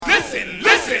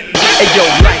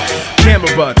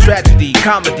drama, tragedy,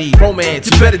 comedy, romance.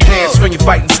 You better dance when you're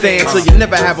fighting stance, so you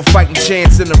never have a fighting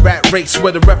chance in a rat race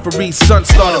where the referee's son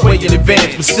started way in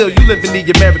advance. But still, you living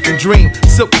the American dream.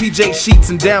 Silk PJ sheets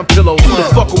and down pillows. Who the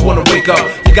fuck would wanna wake up?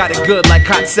 You got it good like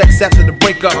hot sex after the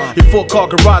breakup. Your 4-car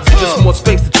garage is just more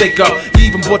space to take up. You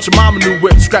even bought your mama new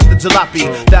whip, scrapped the jalopy.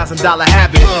 $1,000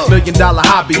 habit, $1 million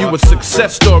hobby. You a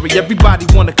success story, everybody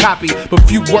wanna copy, but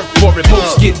few work for it.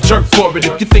 Most get jerked for it.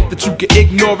 If you think that you can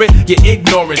ignore it, you're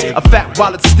ignorant. A fat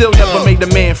wallet still never made a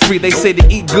man free. They say to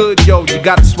eat good, yo, you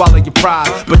gotta swallow your pride.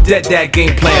 But dead that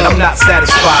game plan, I'm not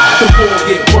satisfied. The poor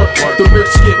get worse, the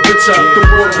rich get richer. The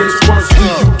world gets worse, do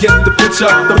you get the picture?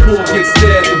 The poor gets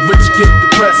dead, the rich get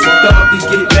depressed. The ugly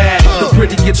get mad, the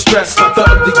pretty get stressed. The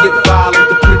ugly get violent,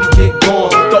 the pretty get gone.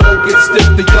 The old get stiff,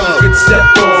 the young get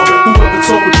stepped on. Whoever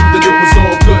told you that it was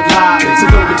all good lies, so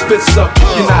throw your fists up,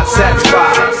 you're not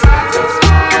satisfied.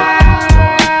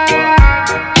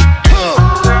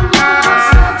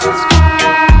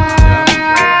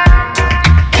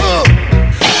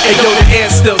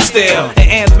 Still stale. And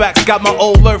anthrax got my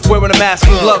old earth wearing a mask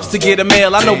and gloves to get a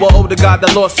mail. I know an older guy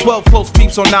that lost 12 close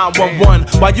peeps on 911.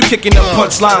 While you kicking up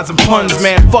punchlines and puns,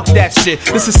 man, fuck that shit.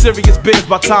 This is serious biz.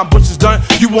 By time Bush is done,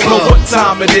 you won't know what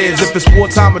time it is. If it's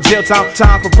wartime or jail time,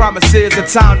 time for promises and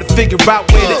time to figure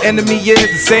out where the enemy is.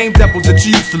 The same devils that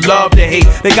you used to love to hate.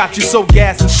 They got you so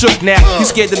gassed and shook now. You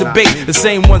scared to debate. The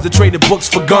same ones that traded books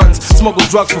for guns, smuggled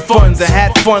drugs for funds, and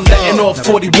had fun letting off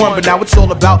 41. But now it's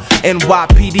all about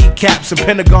NYPD caps and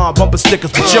Pentagon bumper stickers,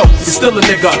 but yo, you're still a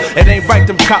nigga. It ain't right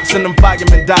them cops and them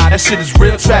firemen die. That shit is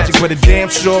real tragic, but it damn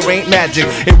sure ain't magic.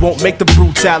 It won't make the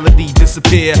brutality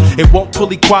disappear. It won't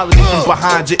pull equality from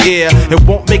behind your ear. It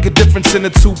won't make a difference in a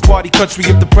two-party country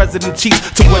if the president cheats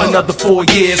to win another 4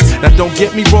 years. Now don't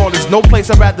get me wrong, there's no place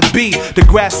I'd rather be. The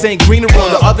grass ain't greener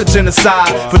on the other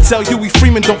genocide. But tell Huey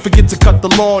Freeman, don't forget to cut the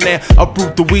lawn and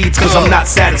uproot the weeds, cause I'm not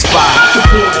satisfied. The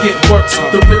poor get worse,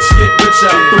 the rich get richer.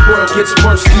 The world gets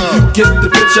worse, do you get the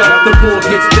picture? The poor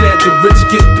gets dead, the rich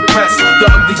get depressed. The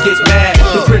ugly gets mad,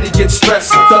 the pretty gets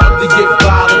stressed. The ugly get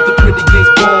violent, the pretty gets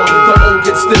born. The old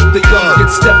gets stiff, the young get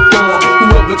stepped on.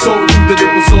 Whoever told you that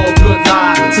it was all good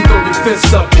lies, so throw your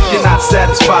fists up if you're not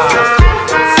satisfied.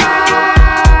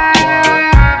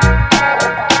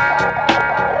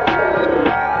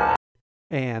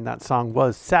 And that song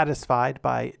was Satisfied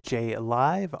by Jay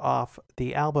Live off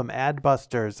the album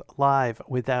Adbusters Live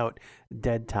Without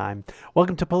Dead Time.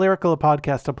 Welcome to Polyrical, a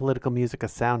podcast on political music, a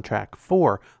soundtrack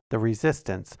for the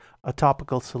resistance, a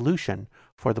topical solution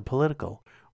for the political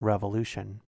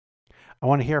revolution. I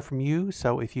want to hear from you,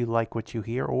 so if you like what you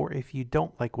hear, or if you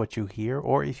don't like what you hear,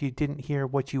 or if you didn't hear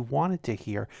what you wanted to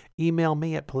hear, email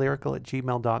me at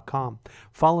polyrical@gmail.com.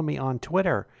 Follow me on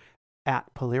Twitter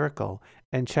at Polyrical,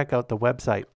 and check out the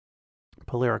website,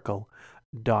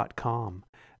 polyrical.com.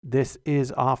 This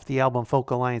is off the album Folk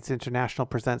Alliance International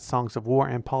presents Songs of War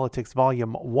and Politics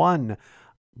Volume 1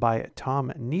 by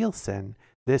Tom Nielsen.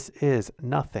 This is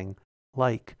Nothing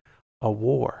Like a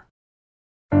War.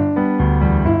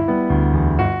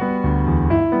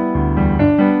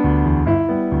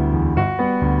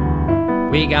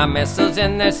 We got missiles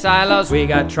in their silos, we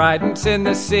got tridents in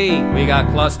the sea, we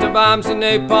got cluster bombs and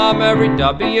napalm, every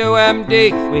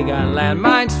WMD. We got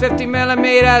landmines, 50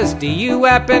 millimeters, DU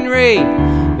weaponry.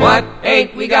 What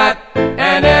ain't we got?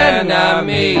 An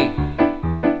enemy.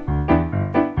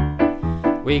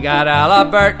 We got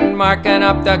Halliburton marking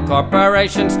up the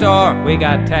corporation store. We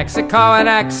got Texaco and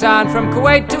Exxon from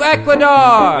Kuwait to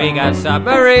Ecuador. We got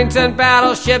submarines and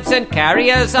battleships and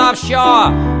carriers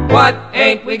offshore. What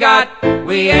ain't we got?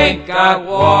 We ain't got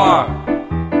war.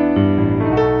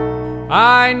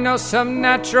 I know some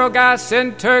natural gas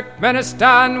in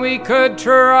Turkmenistan we could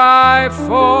try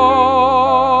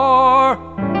for.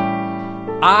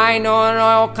 I know an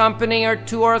oil company or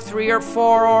 2 or 3 or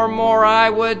 4 or more I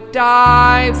would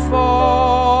die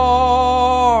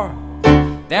for.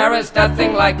 There is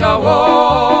nothing like a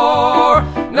war,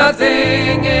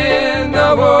 nothing in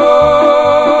the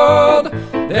world.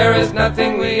 There is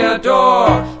nothing we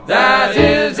adore that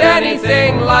is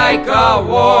anything like a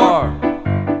war.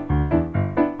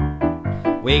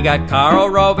 We got Karl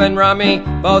Rove and Rummy,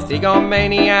 both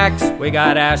egomaniacs. We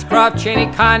got Ashcroft, Cheney,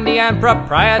 Condi, and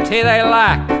propriety they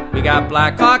lack. We got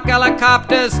Black Hawk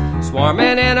helicopters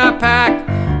swarming in a pack.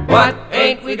 What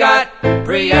ain't we got?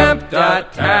 Preempt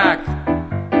attack.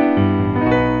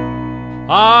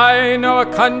 I know a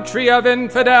country of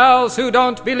infidels who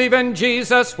don't believe in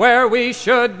Jesus, where we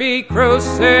should be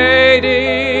crusading.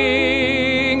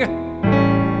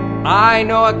 I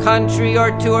know a country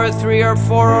or two or three or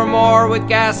four or more with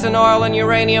gas and oil and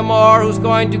uranium ore who's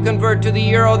going to convert to the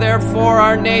euro. Therefore,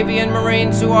 our Navy and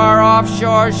Marines who are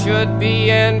offshore should be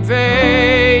invading.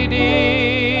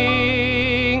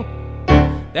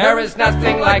 There is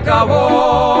nothing like a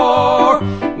war,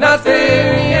 nothing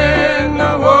in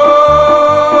the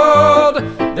world.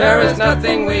 There is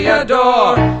nothing we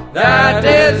adore that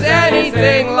is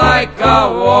anything like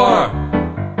a war.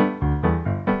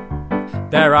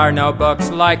 There are no books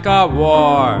like a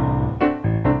war,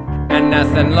 and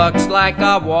nothing looks like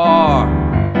a war.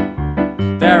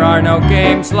 There are no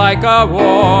games like a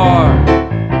war,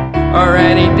 or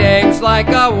any dames like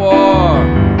a war,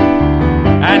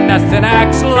 and nothing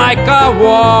acts like a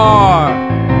war,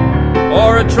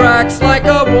 or attracts like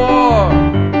a war.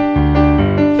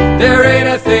 There ain't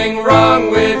a thing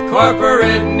wrong with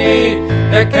corporate need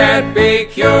that can't be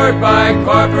cured by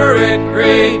corporate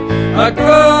greed. A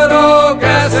good old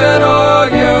gas and oil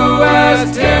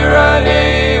U.S.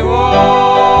 tyranny war.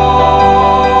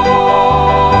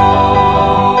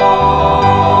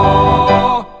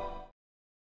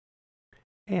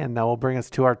 And that will bring us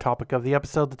to our topic of the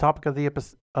episode. The topic of the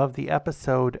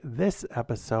episode, this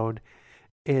episode,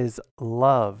 is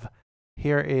love.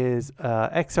 Here is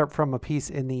an excerpt from a piece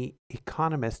in the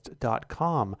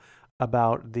Economist.com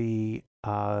about the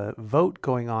vote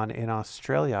going on in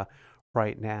Australia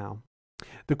right now.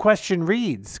 The question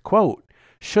reads, quote,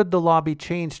 should the law be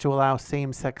changed to allow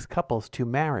same-sex couples to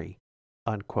marry,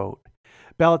 unquote.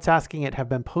 Ballots asking it have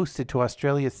been posted to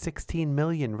Australia's 16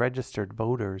 million registered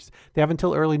voters. They have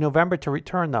until early November to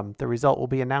return them. The result will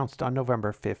be announced on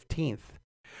November 15th.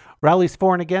 Rallies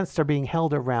for and against are being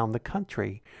held around the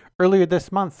country. Earlier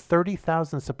this month,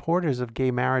 30,000 supporters of gay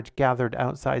marriage gathered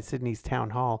outside Sydney's town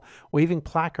hall, waving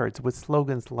placards with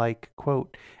slogans like,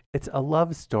 quote, it's a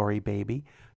love story, baby.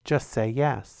 Just say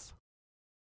yes.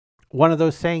 One of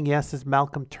those saying yes is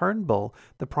Malcolm Turnbull,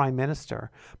 the Prime Minister.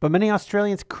 But many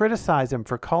Australians criticize him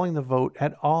for calling the vote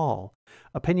at all.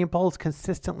 Opinion polls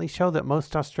consistently show that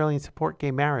most Australians support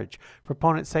gay marriage.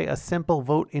 Proponents say a simple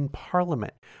vote in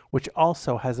Parliament, which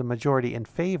also has a majority in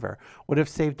favor, would have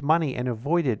saved money and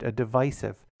avoided a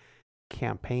divisive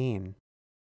campaign.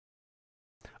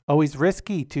 Always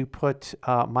risky to put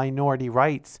minority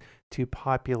rights to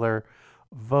popular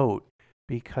vote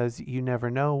because you never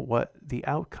know what the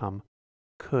outcome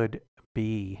could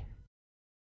be.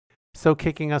 So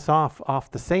kicking us off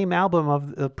the same album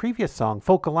of the previous song,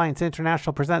 Folk Alliance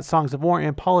International presents Songs of War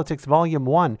and Politics Volume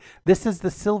 1. This is the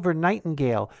Silver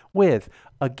Nightingale with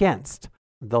Against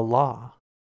the Law.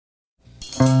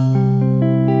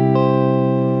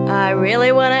 I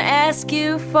really want to ask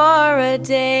you for a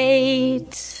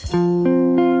date.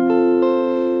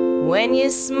 When you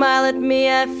smile at me,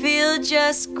 I feel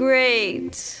just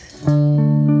great.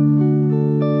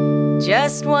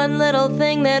 Just one little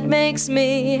thing that makes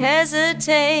me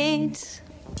hesitate.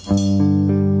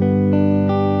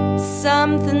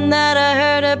 Something that I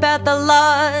heard about the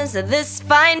laws of this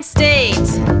fine state.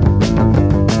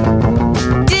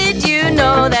 Did you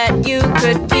know that you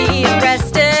could be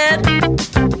arrested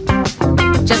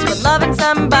just for loving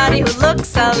somebody who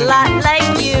looks a lot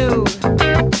like you?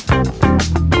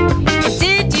 And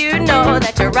did you know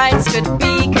that your rights could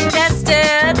be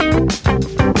contested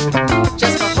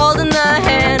just for holding the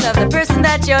hand of the person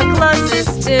that you're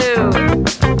closest to?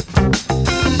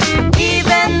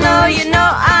 Even though you know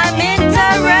I'm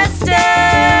interested,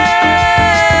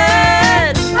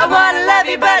 I wanna love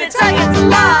you, but it's against the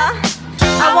law.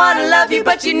 I wanna love you,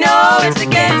 but you know it's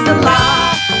against the law.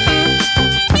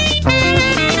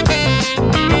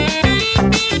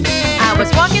 I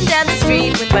was walking down the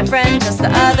street with my friend just the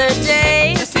other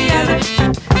day. Just the other.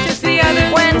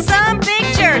 When some big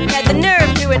jerk had the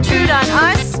nerve to intrude on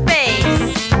our space.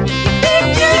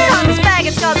 Big jerk on his bag,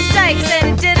 it's called the Stikes, and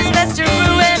he did his best to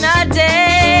ruin our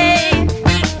day.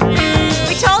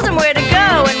 We told him where to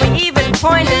go, and we even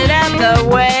pointed out the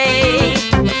way.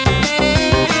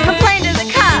 Complain to the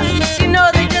cops, you know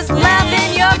they just laugh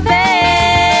in your face.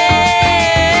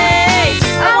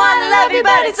 I wanna love you,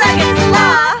 but it's against the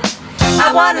law.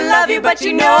 I wanna love you, but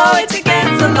you know it's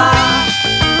against the law.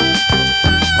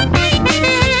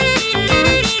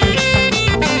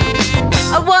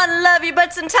 I wanna love you,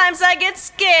 but sometimes I get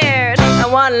scared. I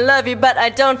wanna love you, but I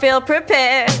don't feel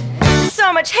prepared. There's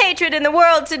so much hatred in the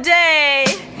world today.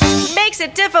 It makes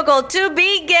it difficult to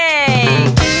be gay.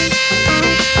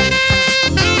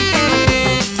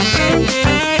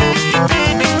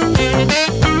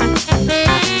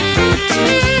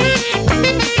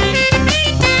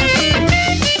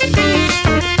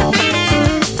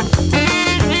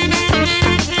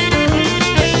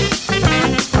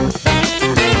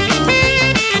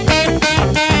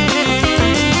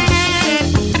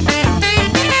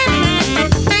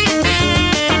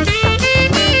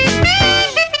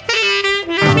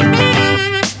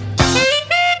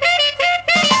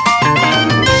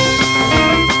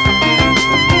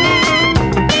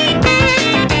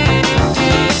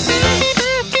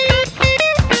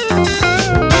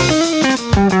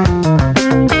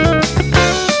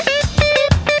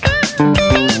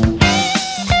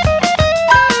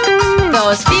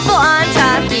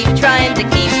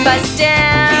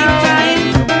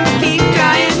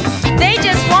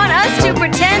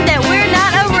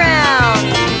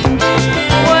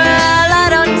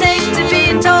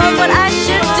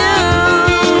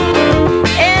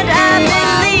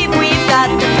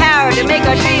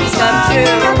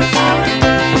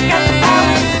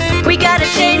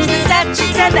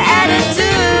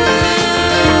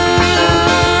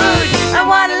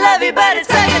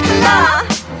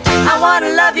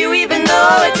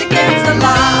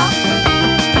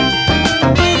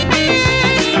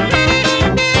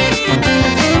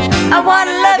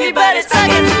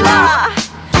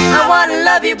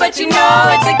 love you, but you know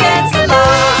it's against the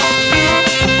law.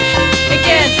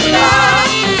 Against the law.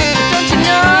 Don't you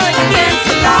know it's against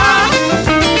the law?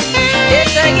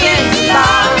 It's against the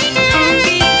law.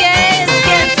 Being gay is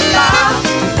against the law.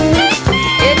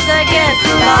 It's against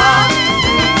the law.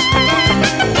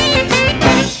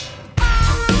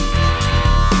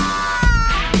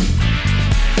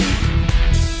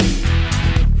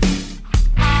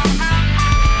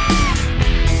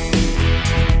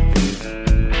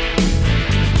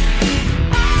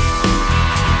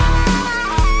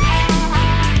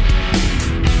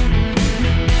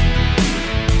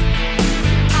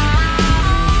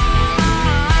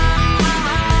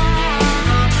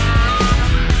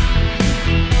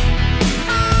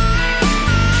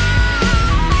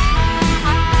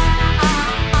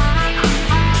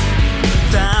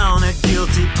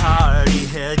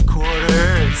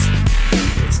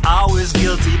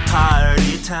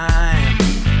 Party time,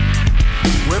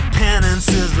 where penance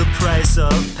is the price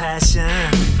of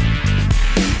passion,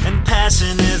 and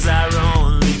passion is our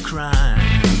only crime.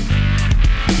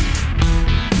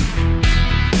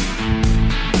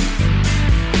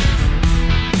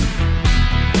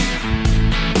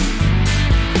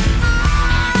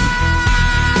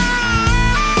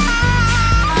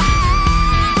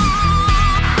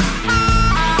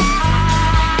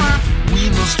 We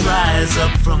must rise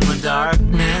up from the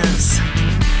darkness,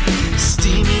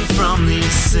 steaming from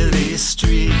these city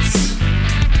streets,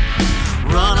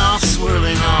 runoff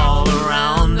swirling all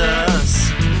around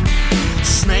us,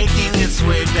 snaking its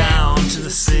way down to the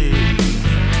sea.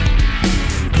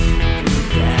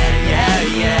 Yeah, yeah,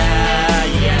 yeah,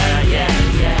 yeah, yeah,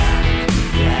 yeah,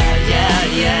 yeah, yeah,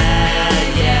 yeah,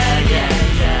 yeah, yeah, yeah,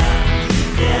 yeah,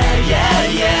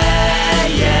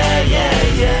 yeah,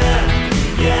 yeah,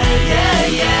 yeah,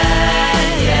 yeah,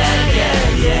 yeah,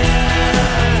 yeah.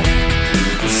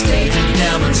 Stage a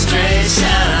demonstration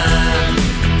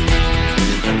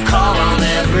and call on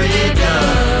every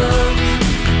dove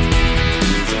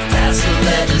to pass the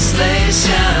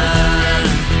legislation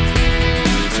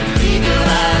to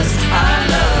legalize our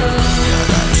love.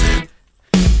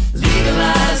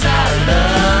 Legalize our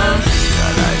love.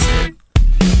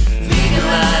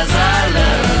 Legalize our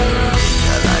love.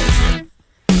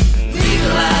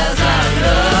 Legalize our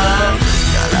love.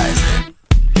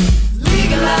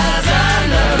 Legalize our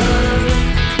love.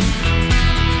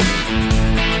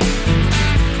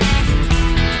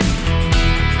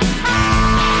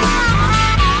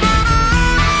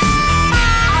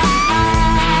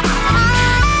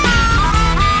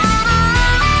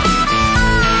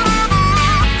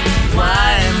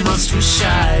 Why must we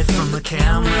shy from the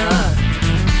camera?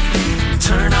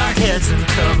 Turn our heads and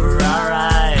cover our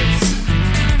eyes.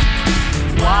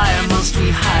 Why must we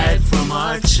hide from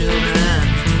our children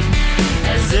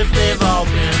as if they've all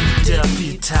been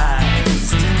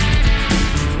deputized?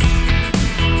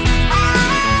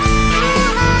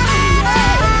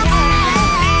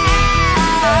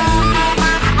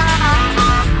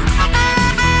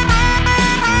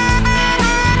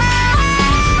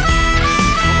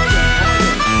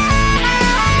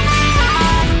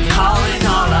 Calling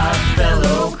all our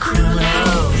fellow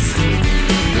criminals,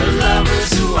 the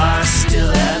lovers who are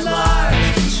still at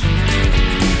large,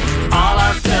 all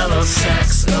our fellow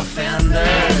sex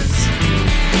offenders,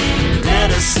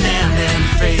 let us stand and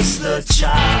face the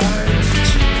charge.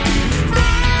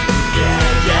 Yeah,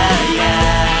 yeah,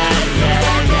 yeah, yeah,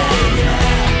 yeah,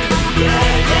 yeah,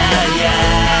 yeah, yeah,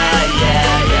 yeah, yeah,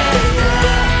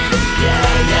 yeah,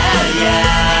 yeah, yeah,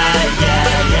 yeah,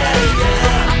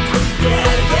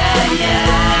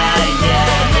 yeah,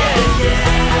 yeah, yeah.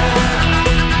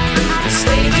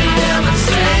 Stage a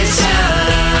demonstration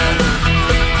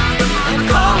and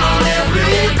call on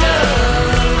every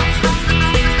dove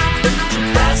to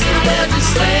pass the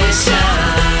legislation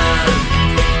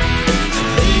to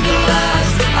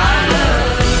legalize our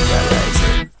love.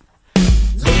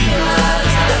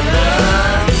 Legalize our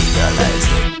love.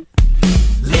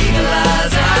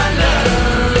 Legalize our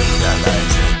love.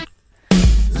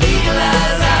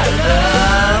 Legalize our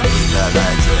love.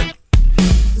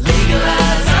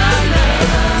 Legalize our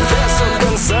love. They're so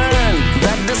concerned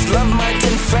that this love might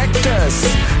infect us.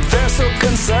 They're so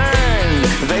concerned,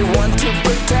 they want to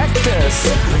protect us.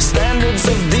 Standards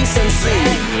of decency,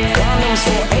 condoms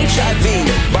for HIV.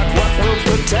 But what will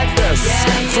protect us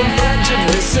from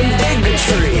prejudice and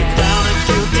bigotry? Down at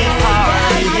guilty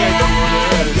party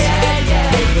headquarters,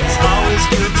 it's always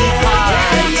guilty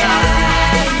party time.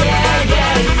 Down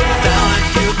at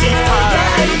guilty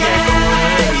party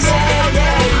headquarters,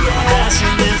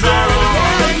 passion is our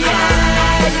only crime.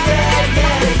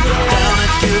 Down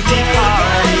at guilty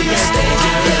party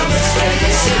headquarters,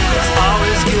 it's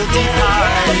always guilty party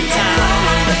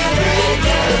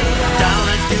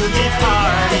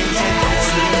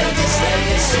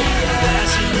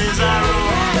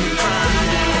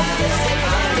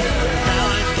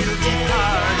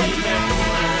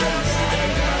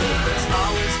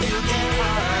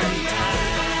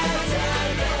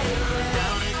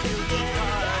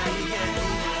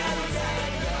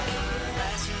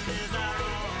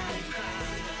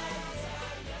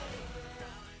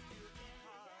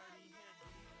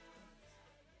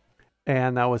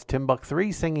And that was Timbuk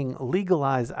 3 singing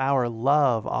Legalize Our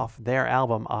Love off their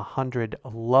album 100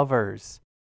 Lovers.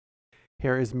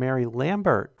 Here is Mary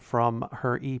Lambert from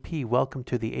her EP, Welcome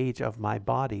to the Age of My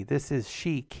Body. This is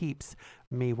She Keeps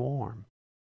Me Warm.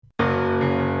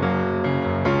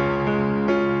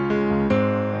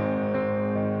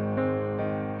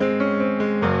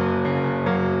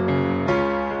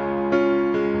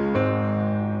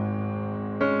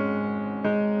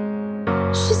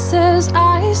 She says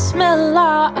I smell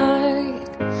like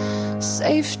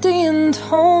safety and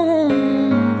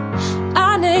home.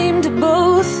 I named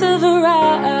both of her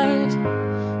eyes,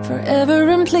 forever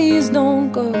and please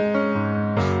don't go.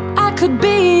 I could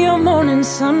be your morning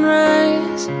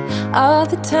sunrise, all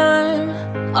the time,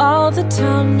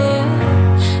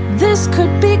 yeah. This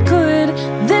could be good,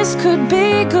 this could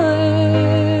be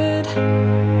good.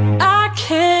 I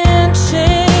can't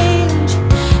change,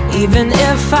 even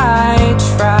if I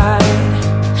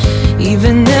tried,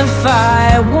 even if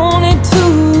I wanted to.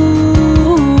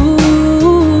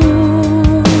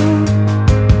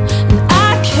 And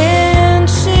I can't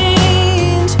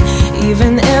change,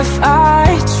 even if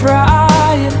I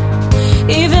tried,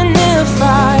 even if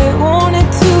I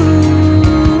wanted to.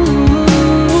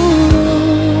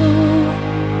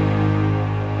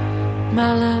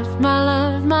 My love, my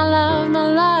love, my love, my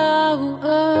love,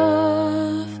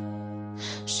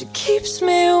 she keeps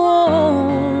me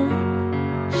warm,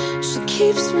 she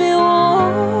keeps me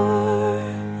warm.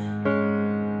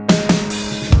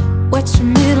 What's your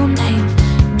middle name?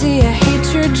 Do you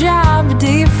hate your job?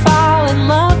 Do you fall in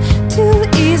love too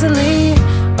easily?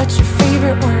 What's your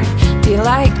favorite word? Do you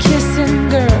like kissing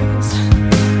girls?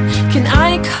 Can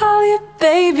I call you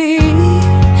baby?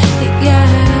 Yeah,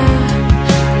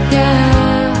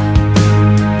 yeah.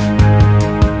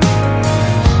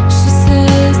 She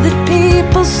says that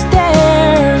people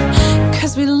stare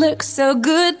 'cause we look so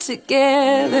good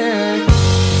together.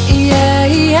 Yeah,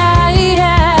 yeah, yeah.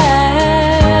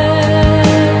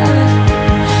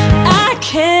 I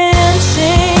can't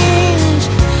change,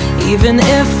 even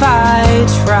if I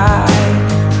tried,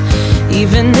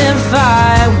 even if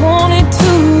I wanted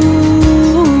to.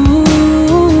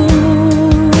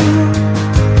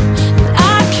 And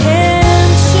I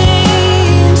can't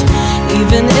change,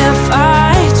 even if I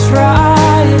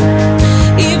tried,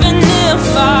 even if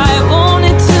I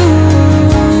wanted to.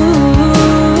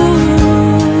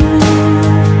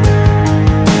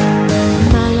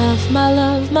 My love, my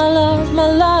love, my love, my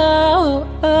love,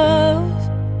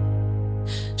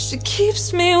 she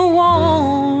keeps me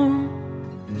warm,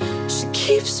 she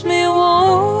keeps me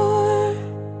warm,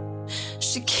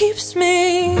 she keeps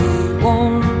me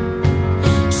warm,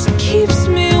 she keeps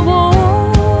me warm.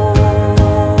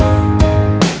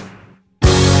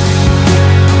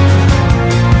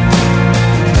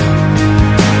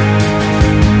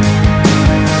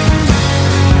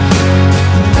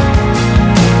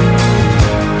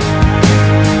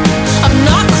 I'm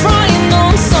not crying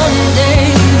on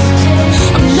Sundays,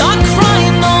 I'm not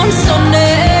crying on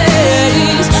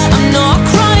Sundays, I'm not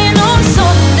crying on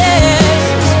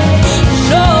Sundays,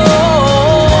 no.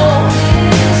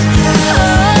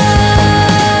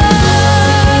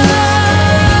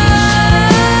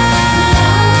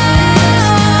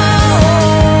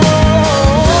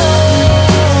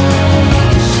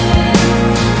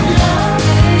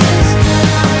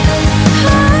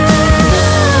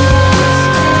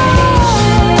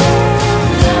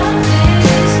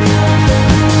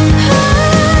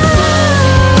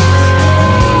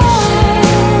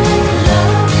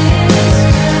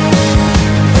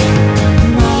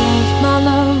 My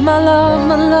love, my love,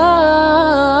 my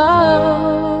love,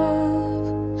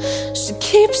 she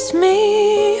keeps me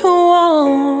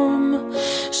warm,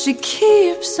 she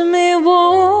keeps me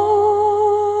warm.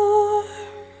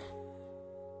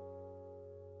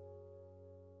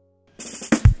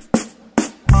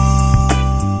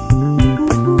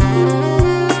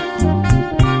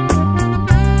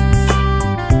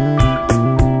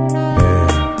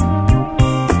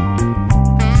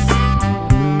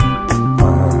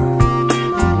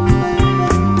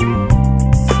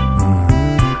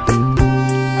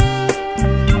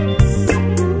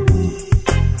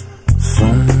 So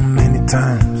many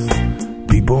times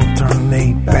people turn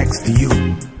their backs to you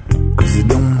 'cause they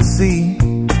don't see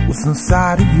what's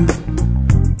inside of you.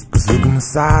 'Cause looking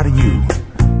inside of you,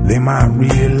 they might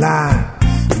realize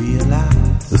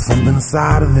there's something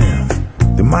inside of them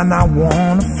they might not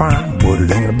want to find. But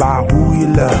it ain't about who you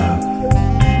love,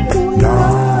 no.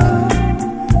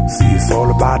 See, it's all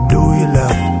about do you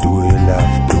love, do you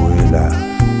love, do you love.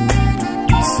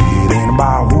 See, it ain't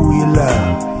about who you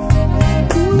love,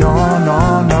 no, no,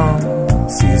 no.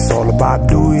 See, it's all about about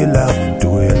do you love, do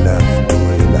you love, do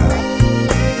you love.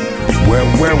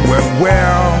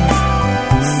 Well,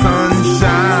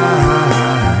 sunshine,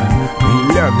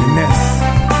 loveliness.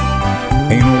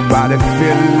 Ain't nobody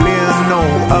feeling no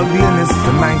ugliness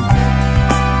tonight.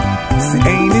 See,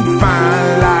 ain't it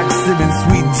fine like sipping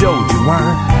sweet Georgia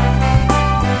wine?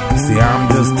 See, I'm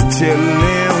just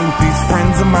chillin' with these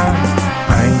friends of mine. I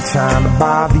ain't trying to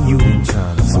bother you,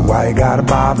 so why you gotta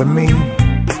bother me?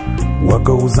 What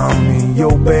goes on in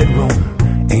your bedroom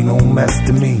ain't no mess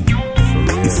to me.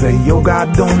 You say your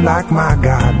God don't like my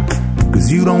God, 'cause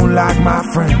you don't like my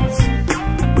friends.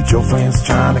 But your friends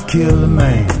trying to kill a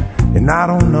man, and I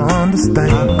don't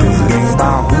understand. 'Cause it ain't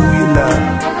about who you love,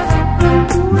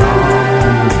 no.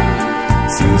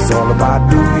 See, it's all about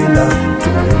do you love, do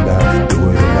you love, do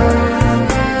you love.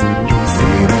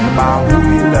 See, it ain't about who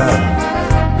you love,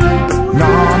 no.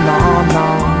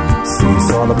 See, it's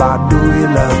all about do you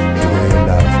love, do you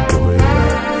love, do you love.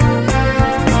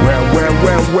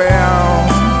 Well,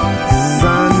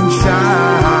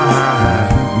 sunshine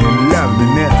and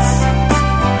loveliness.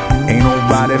 Ain't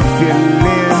nobody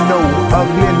feeling no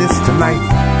ugliness tonight.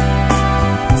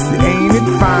 See, ain't it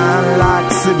fine like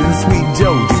sipping sweet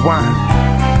Georgia wine?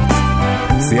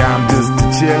 See, I'm just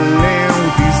chillin'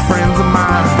 with these friends of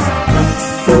mine.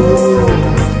 Ooh,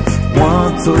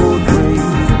 1, 2, 3.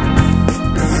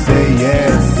 Say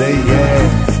yeah,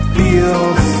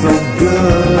 feels so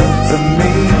good to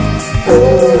me.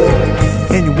 Oh,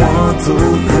 and you 1, 2,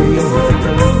 3.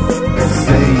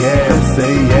 Say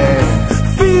yeah,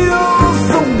 feels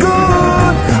so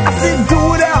good. I said do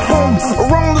it at home or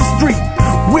on the street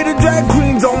with a drag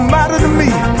queen, don't matter to me.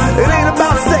 It ain't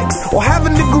about sex or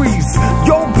having degrees.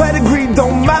 Your pedigree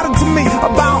don't matter to me.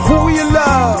 About who you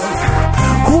love,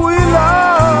 who you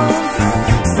love.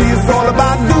 See, it's all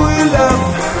about do you love,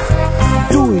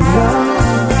 do you love.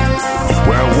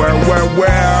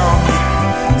 Well,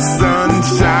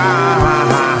 sunshine,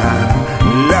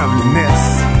 loveliness.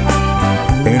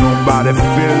 Ain't nobody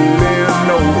feeling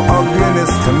no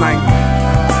ugliness tonight.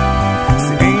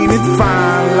 See, ain't it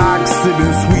fine like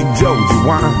sipping sweet Georgia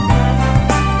wine?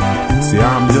 See,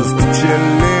 I'm just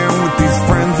chillin' with these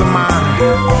friends of mine.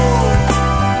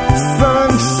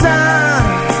 Sunshine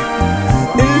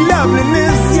and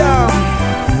loveliness, y'all.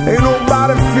 Ain't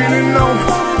nobody feeling no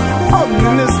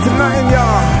ugliness tonight,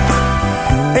 y'all.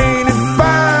 Ain't it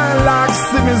fine like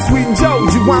sipping sweet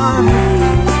Georgia wine?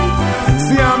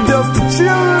 See, I'm just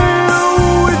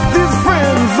chillin' with these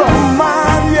friends of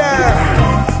mine, yeah.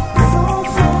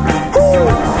 Ooh,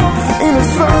 in the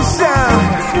sunshine,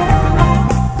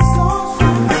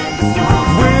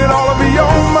 with all of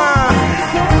your mind.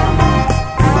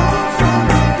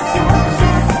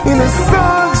 In the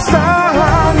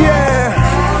sunshine, yeah.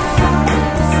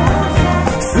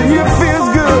 See, it feels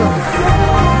good.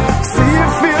 See,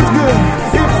 it feels good.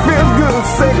 It feels good.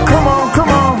 Say, come on.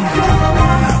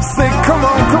 Say, come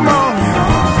on.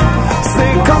 Say,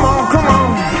 come on.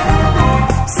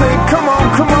 Say, come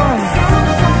on.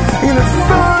 In the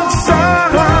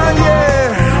sunshine, yeah.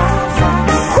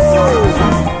 Woo.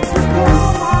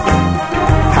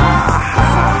 Ha.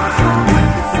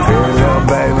 Pretty little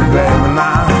baby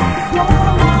now.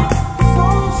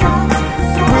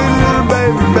 Pretty little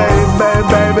baby.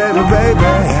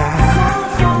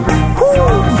 Woo.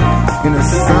 In the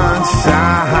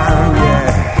sunshine, yeah.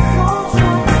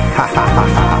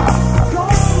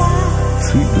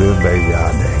 Sweet little baby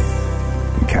all day.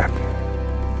 Captain.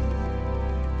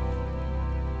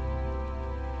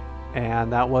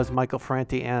 And that was Michael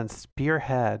Franti and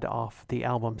Spearhead off the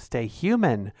album Stay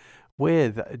Human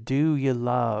with Do You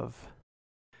Love.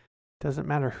 Doesn't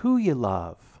matter who you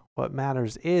love. What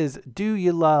matters is do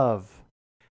you love?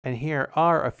 And here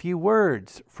are a few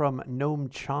words from Noam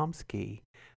Chomsky.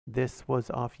 This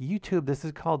was off YouTube. This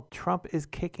is called Trump is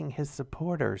Kicking His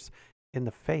Supporters in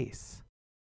the Face.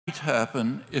 What might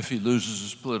happen if he loses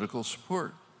his political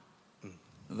support?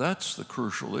 That's the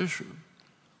crucial issue.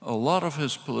 A lot of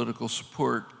his political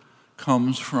support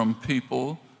comes from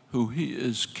people who he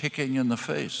is kicking in the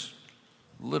face,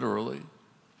 literally.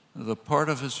 The part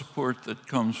of his support that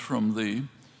comes from the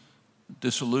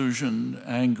disillusioned,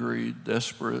 angry,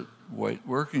 desperate white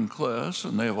working class,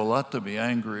 and they have a lot to be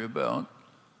angry about,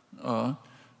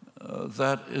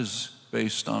 that is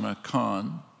based on a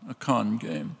con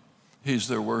game. He's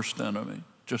their worst enemy.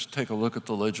 Just take a look at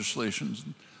the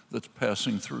legislation that's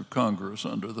passing through Congress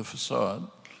under the facade,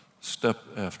 step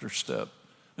after step.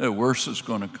 Worse is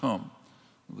going to come.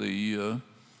 The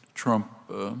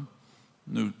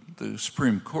the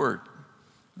Supreme Court,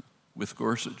 with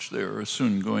Gorsuch there, is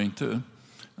soon going to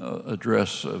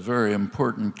address a very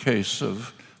important case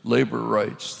of labor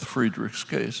rights, the Friedrichs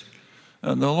case.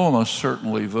 And they'll almost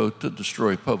certainly vote to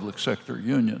destroy public sector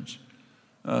unions.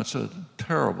 It's a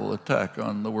terrible attack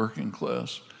on the working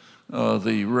class.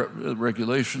 The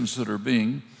regulations that are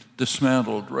being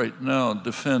dismantled right now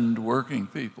defend working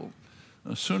people.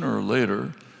 Sooner or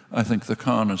later, I think the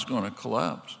con is going to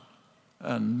collapse.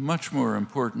 And much more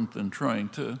important than trying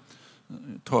to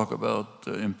talk about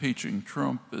impeaching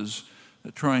Trump is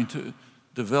trying to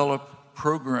develop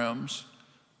programs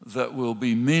that will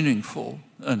be meaningful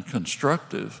and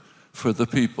constructive for the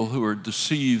people who are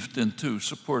deceived into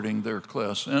supporting their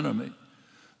class enemy.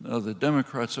 Now, the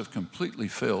Democrats have completely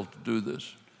failed to do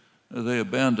this. They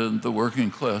abandoned the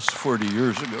working class 40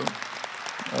 years ago.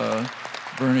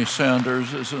 Bernie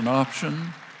Sanders is an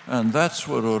option, and that's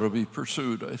what ought to be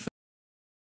pursued, I think.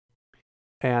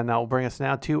 And that will bring us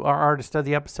now to our artist of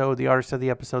the episode. The artist of the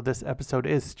episode this episode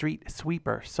is Street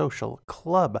Sweeper Social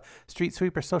Club. Street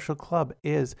Sweeper Social Club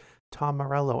is Tom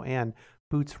Morello and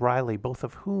Boots Riley, both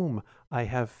of whom I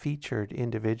have featured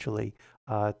individually.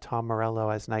 Tom Morello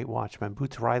as Night Watchman,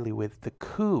 Boots Riley with The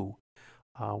Coup,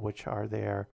 which are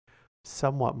their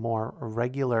somewhat more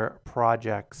regular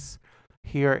projects.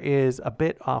 Here is a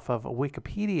bit off of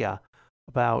Wikipedia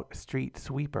about Street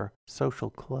Sweeper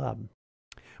Social Club.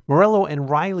 Morello and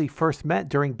Riley first met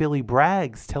during Billy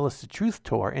Bragg's Tell Us the Truth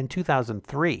tour in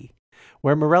 2003,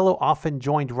 where Morello often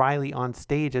joined Riley on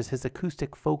stage as his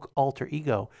acoustic folk alter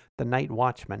ego, the Night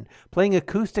Watchman, playing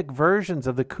acoustic versions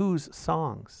of the Coup's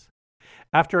songs.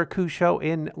 After a Coup show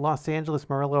in Los Angeles,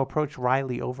 Morello approached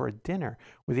Riley over a dinner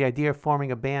with the idea of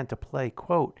forming a band to play,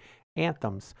 quote,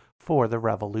 anthems for the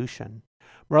revolution.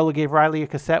 Morello gave Riley a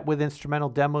cassette with instrumental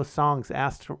demo songs,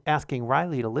 asking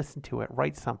Riley to listen to it,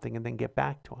 write something, and then get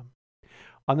back to him.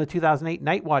 On the 2008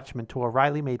 Night Watchman tour,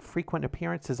 Riley made frequent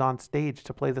appearances on stage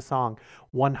to play the song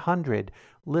 100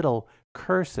 Little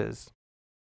Curses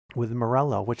with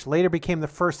Morello, which later became the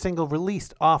first single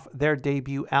released off their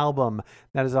debut album.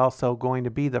 That is also going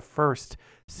to be the first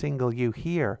single you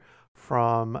hear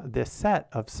from this set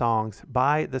of songs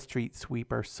by the Street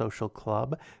Sweeper Social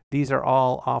Club. These are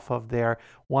all off of their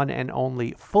one and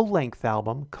only full-length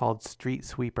album called Street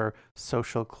Sweeper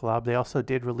Social Club. They also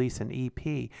did release an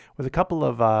EP with a couple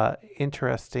of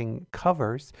interesting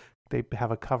covers. They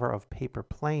have a cover of Paper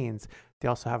Planes. They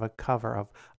also have a cover of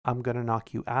I'm Gonna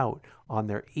Knock You Out on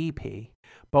their EP.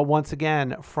 But once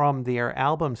again, from their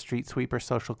album Street Sweeper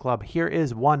Social Club, here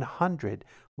is 100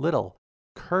 Little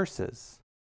Curses.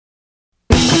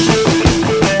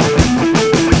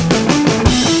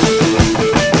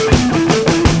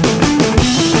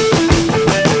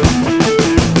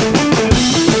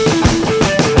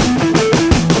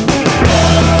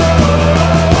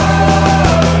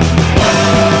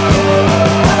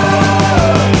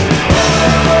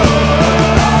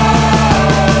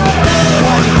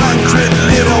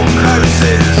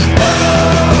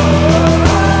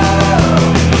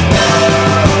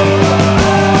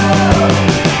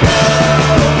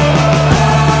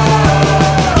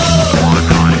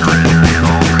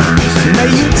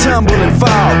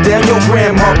 Down your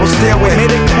grand marble stairway,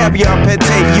 made a caviar pate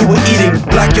you were eating,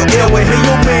 block your airway. Hey,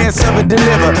 your man serve and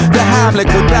deliver the Heimlich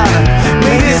with Donna.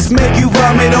 May this make you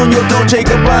vomit on your Dolce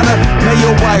Gabbana. May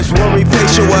your wife's worry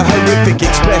face show a horrific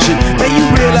expression. May you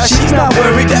realize she's not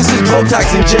worried, that's just Botox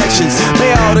injections.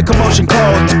 May all the commotion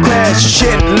cause to crash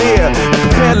your chandelier and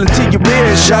propel into your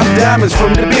ears, sharp diamonds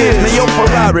from the beers. May your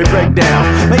Ferrari break down,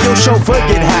 may your chauffeur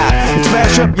get high and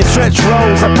smash up your stretch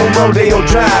rolls up on Rodeo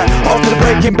Drive. Off to the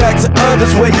breaking back to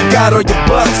others where you got all your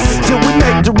bucks. Till we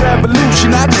make the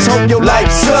revolution, I just hope your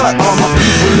life sucks. All my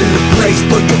people in the place,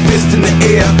 throw your fist in the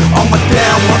air. All my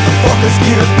down motherfuckers,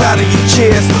 get up out of your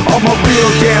chairs. All my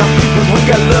real down peoples, we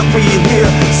got love for you here.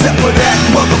 Except for that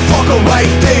motherfucker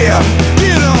right there.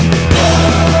 Get him!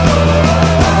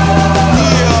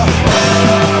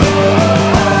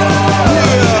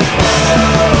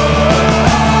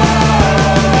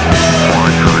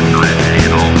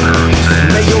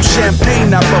 Champagne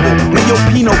not bubble, may your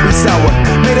Pinot be sour.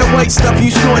 May that white stuff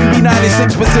you snorting be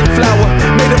 96% flour.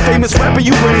 May the famous rapper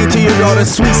you bring to your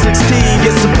daughter's sweet 16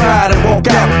 get some pride and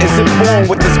walk out as if born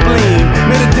with a spleen.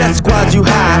 May the death squad you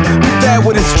high be bad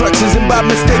with instructions and by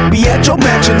mistake be at your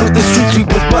mansion with the street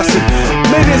sweepers busting.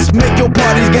 May this make your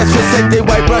parties guess forsake they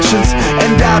white Russians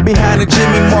and die behind a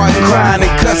Jimmy Martin crying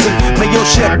and cussing. May your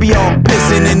chef be all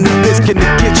pissing in the biscuit in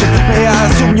the kitchen. May I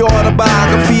assume your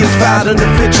autobiography is filed in the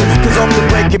fiction, cause off the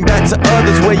breaking back to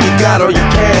others where you got all your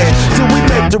cash. Till we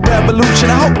make the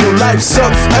revolution, I hope your life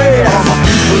sucks ass. All my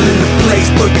people in the place,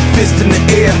 throw your fist in the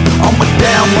air. All my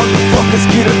down motherfuckers,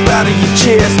 get up out of your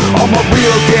chairs. All my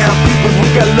real down peoples, we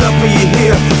got love for you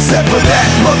here. Except for that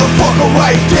motherfucker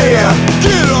right there.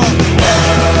 Get 'em!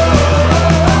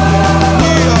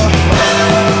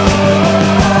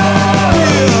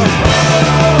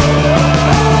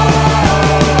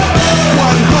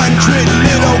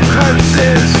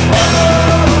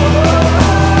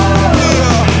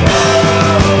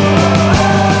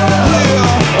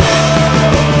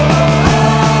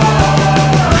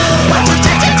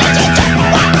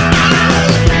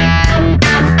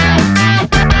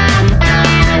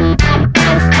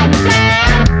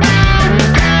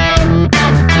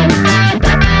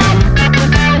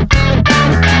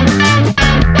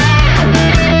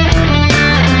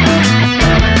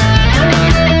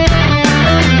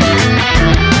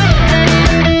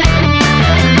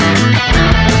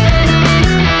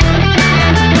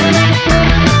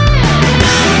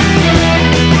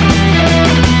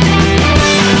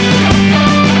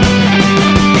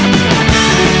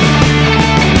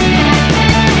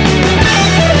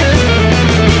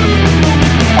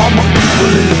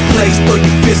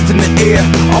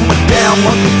 down,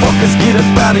 motherfuckers, get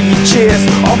up out of your chairs.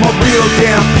 All my real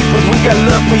damn peoples, we got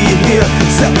love for you here.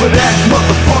 Except for that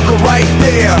motherfucker right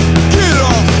there. Get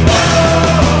up!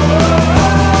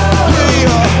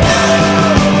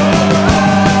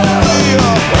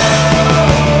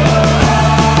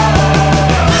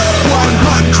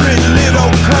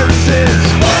 Little curses.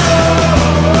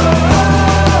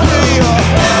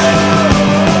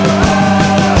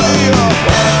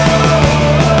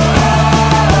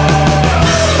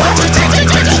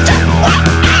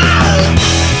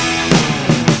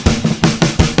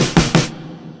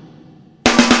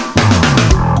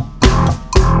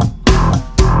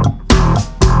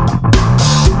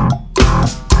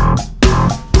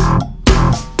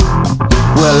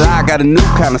 Well, I got a new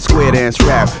kind of square dance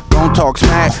rap. Don't talk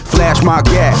smack, flash my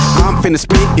gat. I'm finna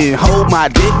spit and hold my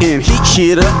dick and heat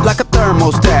shit up like a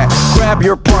thermostat. Grab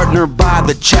your partner by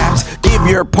the chaps. Give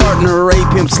your partner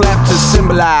a pimp slap to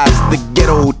symbolize the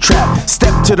ghetto trap.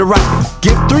 Step to the right,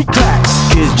 give 3 claps.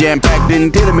 Kids jam-packed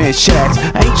in tenement shacks.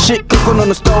 Ain't shit cooking on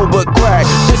the stove but crack.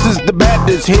 This is the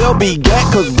Baptist hell be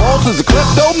gat, cause boss is a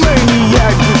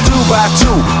kleptomaniac. 2x2,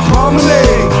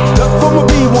 promenade. Duck from a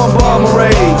B1 bomber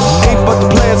raid. Ain't but the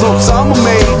plans Osama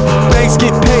made. Banks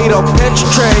get paid on petro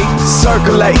trade.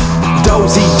 Circulate,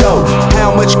 dozy dough.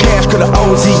 How much cash could a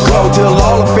OZ grow? Till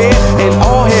all are fair and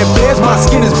all hair bears. My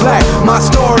skin is black, my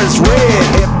star is red.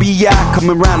 FBI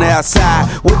coming round the outside.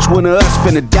 Which one of us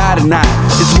finna die tonight?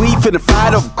 Is we finna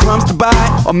fight over crumbs to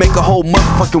buy? Or make a whole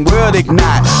motherfucking world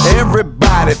ignite?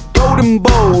 Everybody throw them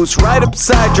bows right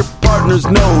upside your partner's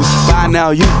nose. By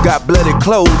now you got bloody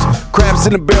clothes. Crabs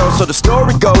in the barrel, so the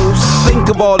story goes. Think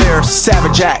of all their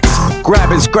savage acts.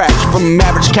 Grab and scratch from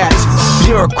average cats.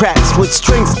 Bureaucrats with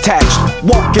strings attached.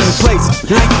 Walk in place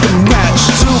like the match.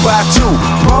 2x2,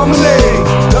 promenade.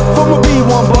 Duck from a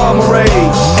B1 bomber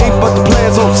raid. Ain't but the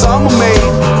plans Osama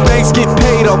made. Banks get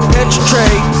paid on petro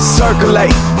trade.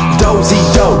 Circulate, dozy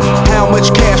dough. How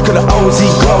much cash could a OZ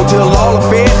grow? Till all are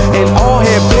fair and all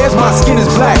hair bears. My skin is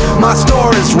black, my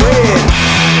star is red.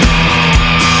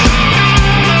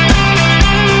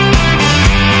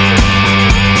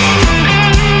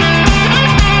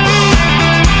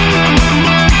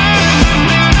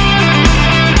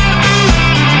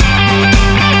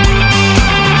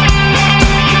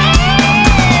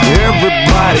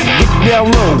 Everybody get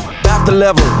down low, about the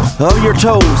level of your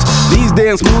toes. These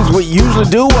dance moves we usually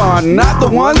do are not the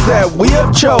ones that we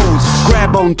have chose.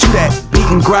 Grab onto that beat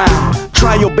and grind.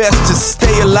 Try your best to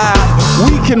stay alive.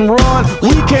 We can run,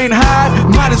 we can't hide.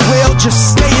 Might as well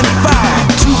just stay in the fight.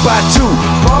 2x2,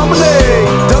 promenade.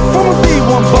 Duck from a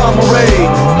B1 bomber raid.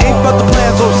 Ain't but the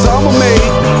plans Osama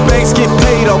made. Banks get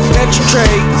paid on petro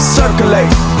trade.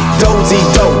 Circulate, dozy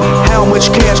dough. How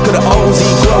much cash could a OZ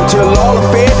grow? Till all are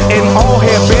fair and all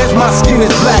hair bears. My skin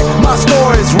is black, my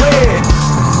star is red.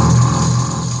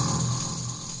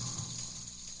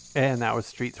 And that was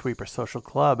Street Sweeper Social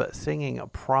Club singing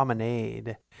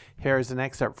Promenade. Here's an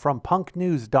excerpt from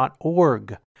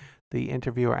punknews.org. The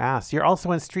interviewer asks, "You're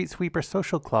also in Street Sweeper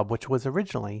Social Club, which was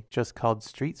originally just called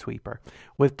Street Sweeper,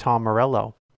 with Tom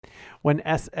Morello. When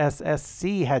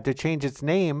SSSC had to change its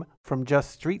name from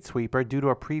just Street Sweeper due to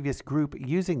a previous group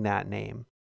using that name,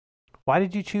 why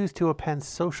did you choose to append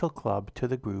Social Club to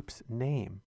the group's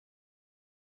name?"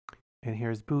 And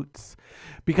here's Boots.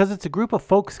 "Because it's a group of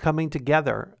folks coming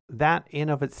together. That in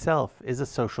of itself is a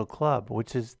social club,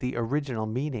 which is the original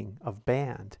meaning of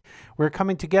band. We're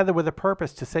coming together with a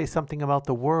purpose to say something about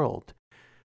the world.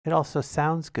 It also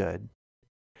sounds good.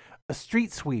 A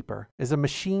street sweeper is a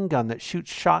machine gun that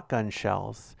shoots shotgun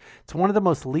shells. It's one of the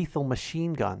most lethal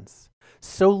machine guns.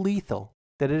 So lethal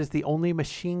that it is the only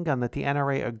machine gun that the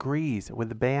NRA agrees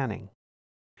with banning.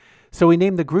 So we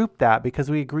named the group that because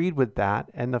we agreed with that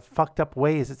and the fucked up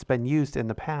ways it's been used in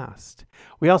the past.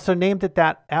 We also named it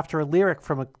that after a lyric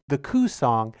from the Coup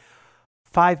song,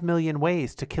 5 Million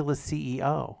Ways to Kill a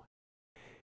CEO.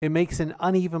 It makes an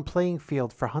uneven playing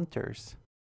field for hunters.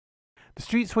 The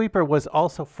street sweeper was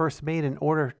also first made in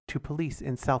order to police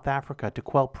in South Africa to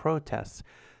quell protests,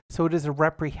 so it is a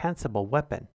reprehensible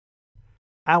weapon.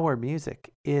 Our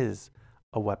music is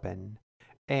a weapon."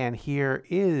 And here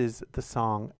is the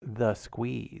song The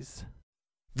Squeeze.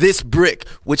 This brick,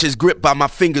 which is gripped by my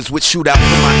fingers, which shoot out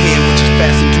from my hand, which is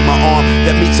fastened to my arm,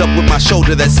 that meets up with my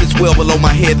shoulder, that sits well below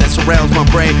my head, that surrounds my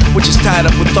brain, which is tied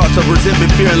up with thoughts of resentment,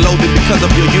 fear, and loathing because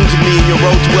of your using me in your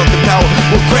road to wealth and power,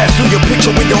 will crash through your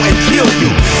picture window and kill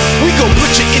you. We gon'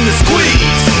 put you in the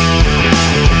squeeze.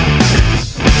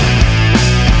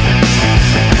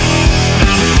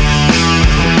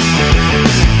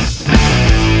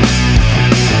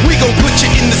 We gon' put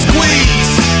you in the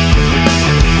squeeze.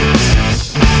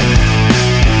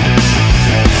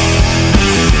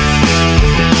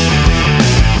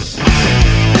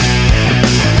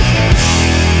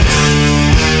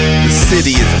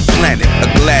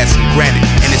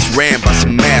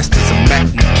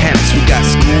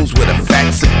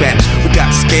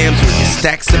 scams when your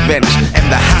stacks are vanished. And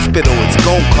the hospital, it's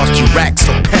gon' cost you racks,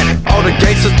 so panic. All the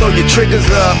gangsters throw your triggers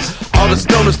up. All the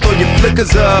stoners throw your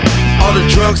flickers up. All the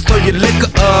drunks throw your liquor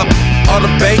up. All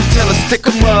the bank tellers stick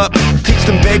 'em up. Teach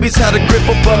them babies how to grip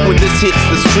a buck. When this hits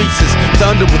the streets is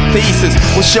thunder with thesis.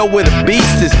 We'll show where the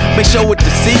beast is, make sure it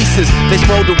deceases. They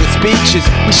smolder with speeches,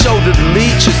 we shoulder the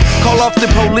leeches. Call off the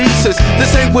polices,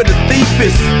 this ain't where the thief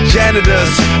is.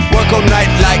 Janitors, work all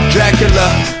night like Dracula.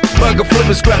 Burger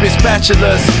flippers, grab your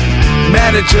spatulas.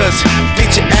 Managers,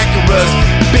 get your Acuras.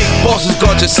 Big bosses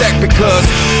got your sack because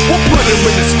we'll put them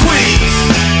in the squeeze.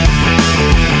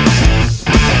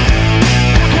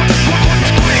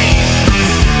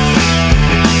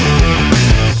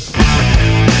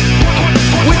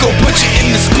 We gon' put you in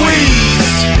the squeeze.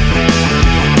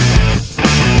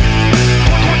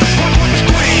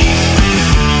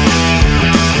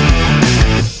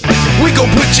 We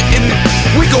gon' put you in the,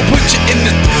 we gon' put you in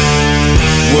the.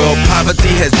 World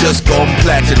poverty has just gone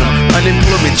platinum.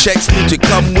 Unemployment checks need to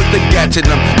come with the gadget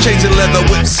them. Changing leather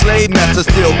with slave masters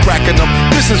still cracking them.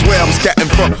 This is where I'm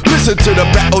scatting from. Listen to the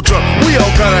battle drum. We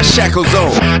all got our shackles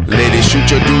on. Ladies,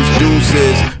 shoot your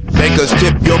deuces. Bankers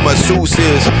tip your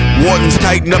masseuses. Wardens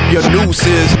tighten up your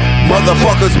nooses.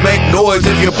 Motherfuckers make noise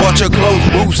if you bought your clothes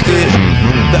boosted.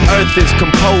 The earth is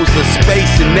composed of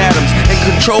space and atoms and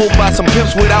controlled by some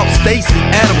pimps without Stacey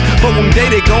Adams. But one day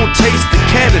they gon' taste the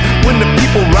cannon when the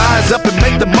people rise up and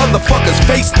make the motherfuckers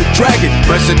face the dragon.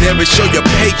 Mercenaries show your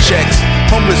paychecks.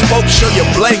 Homeless folks show your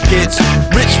blankets.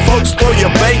 Rich folks throw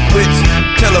your banquets.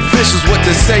 Tell officials what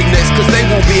to say next, cause they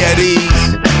won't be at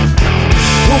ease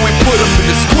when we put them in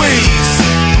the squeeze.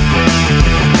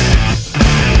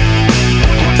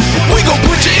 We gon'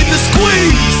 put you in the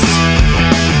squeeze.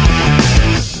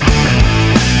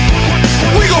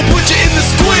 We gon' put you in the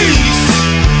squeeze.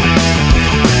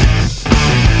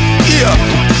 Yeah,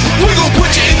 we gon'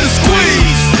 put you in the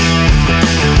squeeze.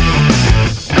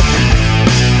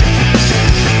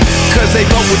 Cause they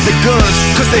vote with their guns,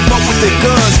 cause they vote with their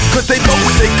guns, cause they vote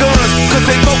with their guns, cause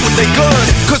they vote with their guns,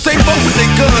 cause they vote with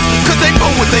their guns, cause they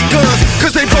vote with their guns,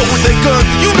 cause they vote with their guns.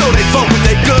 You know they vote with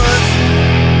their guns.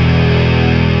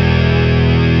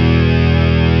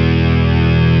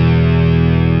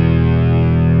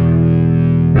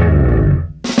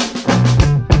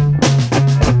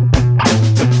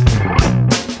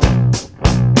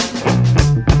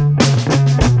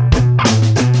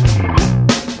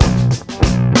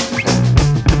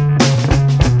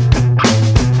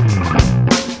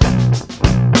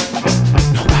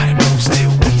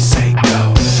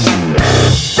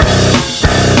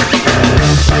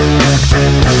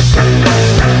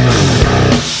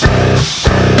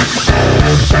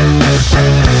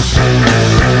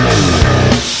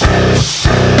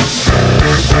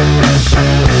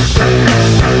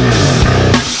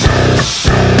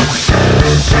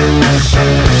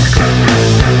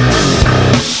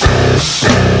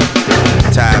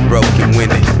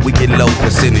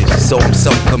 So I'm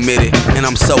so committed, and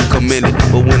I'm so committed.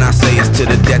 But when I say it's to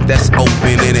the death, that's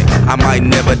open in it. I might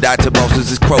never die to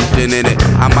bosses is croaking in it.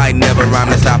 I might never rhyme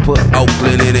unless I put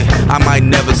Oakland in it. I might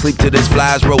never sleep till this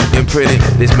flies wrote and printed.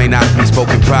 This may not be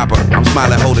spoken proper. I'm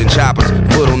smiling holding choppers,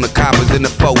 foot on the coppers in the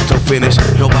photo finish.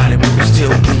 Nobody moves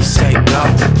till we say go.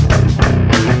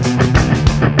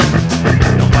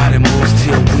 Nobody moves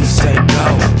till we say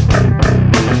go.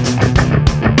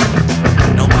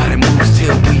 Nobody moves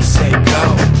till we say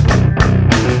go.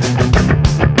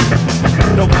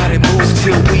 Nobody moves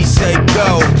till we say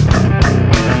go.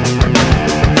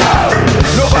 Go.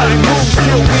 Nobody moves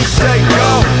till we say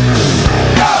go.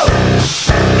 Go.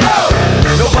 Go.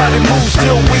 Nobody moves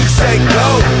till we say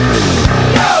go.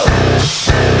 Go.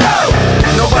 Go.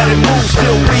 Nobody moves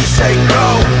till we say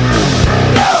go.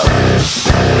 Go.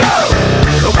 Go.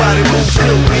 Nobody moves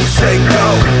till we say go.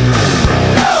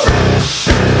 Go.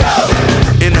 Go.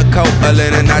 In the coat of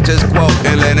linen, I just quote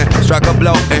and linen. Strike a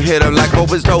blow and hit him like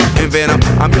Boba's dope and venom.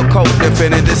 I'm your coat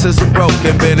defendant, this is a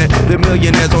broken Bennett. The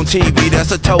millionaires on TV,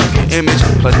 that's a token image.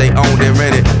 Plus they own and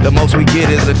rent it. The most we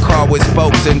get is a car with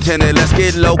spokes and tinted. Let's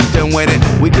get loped and win it.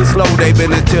 We can slow they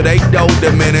business till they don't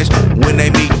diminish. When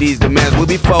they meet these demands, we'll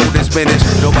be folding spinach.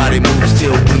 Nobody moves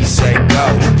till we say go.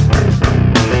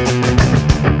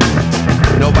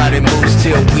 Nobody moves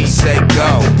till we say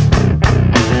go.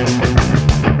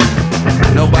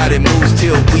 Nobody moves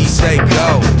till we say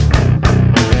go.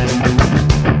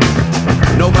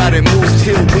 Nobody moves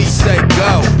till we say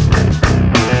go.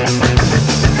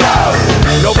 Go.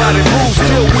 Nobody moves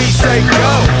till we say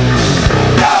go.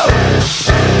 Go.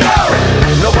 Go.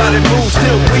 Nobody moves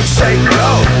till we say go.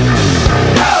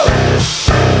 Go.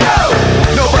 Go.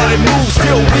 Nobody moves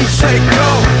till we say go.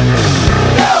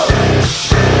 Go.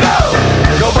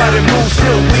 Go.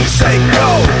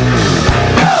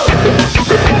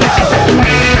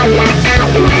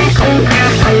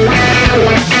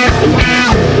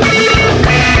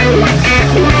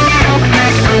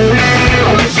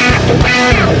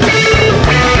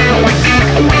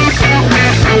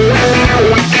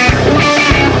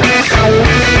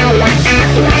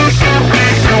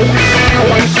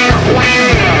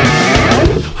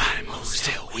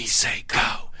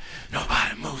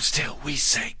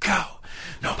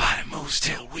 Nobody moves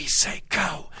till we say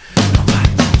go.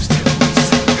 Nobody moves till we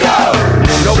say go.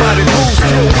 Nobody moves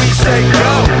till we say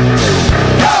go.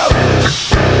 Go.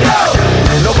 Go.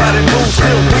 Nobody moves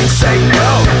till we say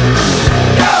go.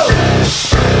 Go.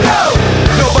 Go.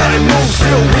 Nobody moves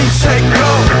till we say go.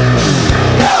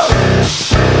 Go.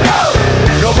 Go.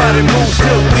 Nobody moves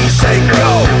till we say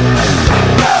go.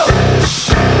 Go.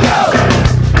 Go.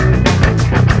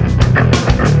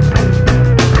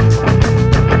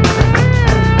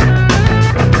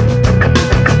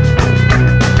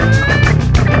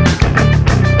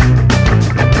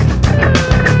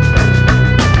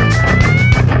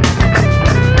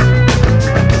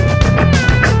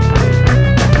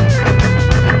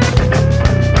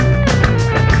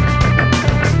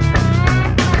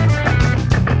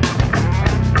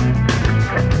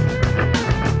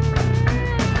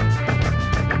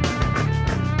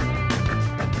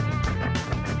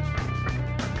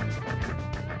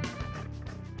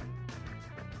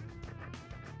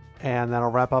 And that'll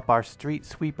wrap up our Street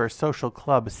Sweeper Social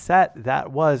Club set.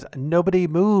 That was Nobody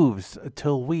Moves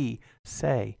Till We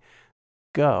Say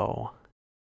Go.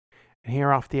 And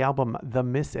here off the album, The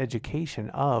Miseducation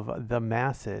of the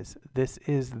Masses. This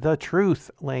is The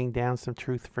Truth, laying down some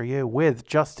truth for you with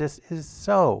Justice Is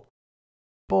So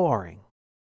Boring.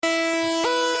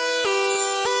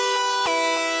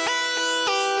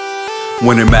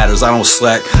 When it matters, I don't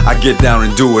slack. I get down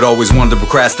and do it. Always wanted to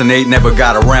procrastinate, never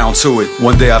got around to it.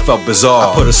 One day I felt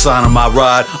bizarre. I put a sign on my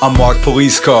ride, unmarked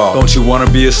police car. Don't you wanna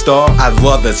be a star? I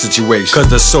love that situation, cause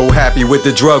they're so happy with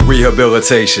the drug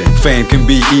rehabilitation. Fame can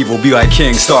be evil, be like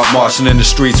King, start marching in the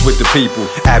streets with the people.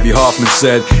 Abby Hoffman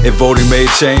said, if voting made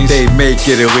change, they'd make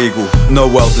it illegal. No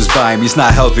wealth is buying me, it's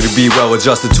not healthy to be well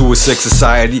adjusted to a sick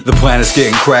society. The planet's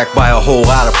getting cracked by a whole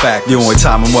lot of factors. The only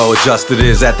time I'm well adjusted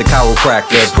is at the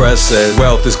chiropractor. Ed Press said,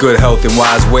 wealth is good health and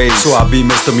wise ways. So I'll be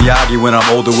Mr. Miyagi when I'm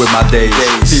older with my days.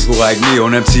 People like me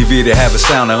on MTV, they have it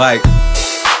sounding like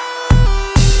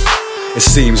it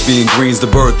seems being green's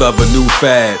the birth of a new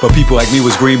fad. But people like me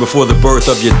was green before the birth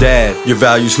of your dad. Your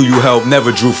values, who you help,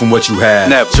 never drew from what you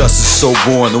had. Never. Justice is so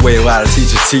boring, the way a lot of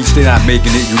teachers teach. They're not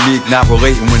making it unique, not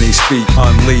relating when they speak.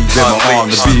 Unleashed, in my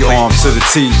arm to be armed to the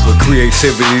teeth. With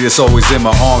creativity that's always in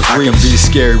my arms reach. I can be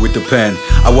scary with the pen.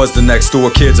 I was the next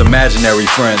door kid's imaginary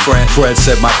friend. Fred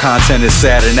said my content is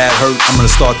sad and that hurts. I'm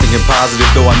gonna start thinking positive,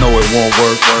 though I know it won't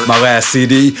work. My last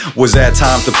CD was at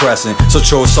times depressing, so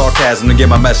chose sarcasm to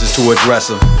get my message to address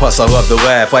them. Plus I love to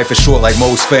laugh, life is short like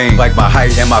most fame. Like my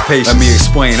height and my patience. Let me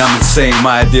explain, I'm insane,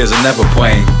 my ideas are never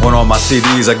plain. On all my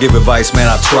CDs I give advice, man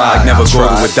I've tried. Never go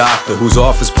to a doctor whose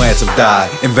office plants have died.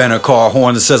 Invent a car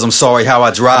horn that says I'm sorry how I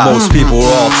drive. Most people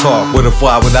all talk, would a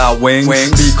fly without wings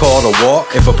be called a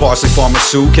walk? If a parsley farmer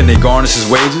sue, can they garnish his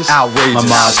wages? Outrageous. My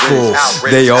mind's full,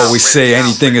 they always say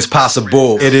anything is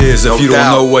possible. It is if you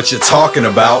don't know what you're talking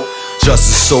about.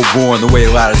 Justice is so boring, the way a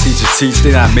lot of teachers teach.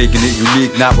 They're not making it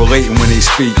unique, not relating when they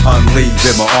speak. Unleashed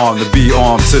in my arm to be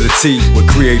armed to the teeth. With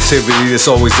creativity that's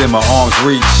always in my arm's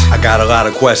reach. I got a lot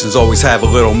of questions, always have a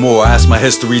little more. Ask my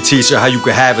history teacher how you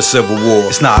can have a civil war.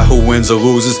 It's not who wins or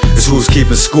loses, it's who's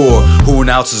keeping score. Who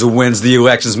announces or wins the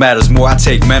elections matters more. I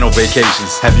take mental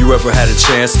vacations. Have you ever had a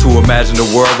chance to imagine the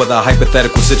world without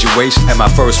hypothetical situations? At my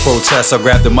first protest, I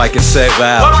grabbed the mic and said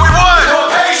loud, what do we want?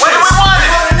 What do we want?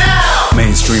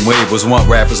 Mainstream labels want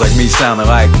rappers like me sounding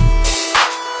like.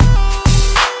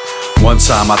 One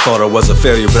time I thought I was a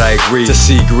failure, but I agreed. To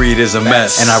see greed is a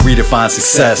mess, and I redefine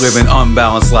success. Living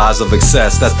unbalanced lives of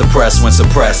excess, that's depressed when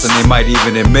suppressed. And they might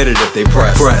even admit it if they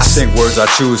press. I think words I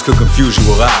choose could confuse you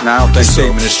a lot. Now this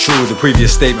statement is true, the previous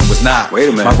statement was not. Wait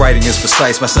a minute. My writing is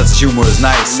precise, my sense of humor is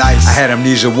nice. I had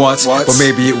amnesia once, but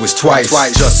maybe it was twice.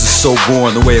 Justice is so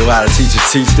boring, the way a lot of teachers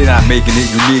teach. They're not making it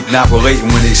unique, not relating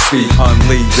when they speak.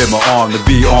 Unleashed in my arm to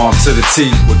be armed to the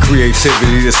teeth. With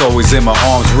creativity that's always in my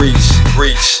arm's reach.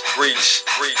 Reach.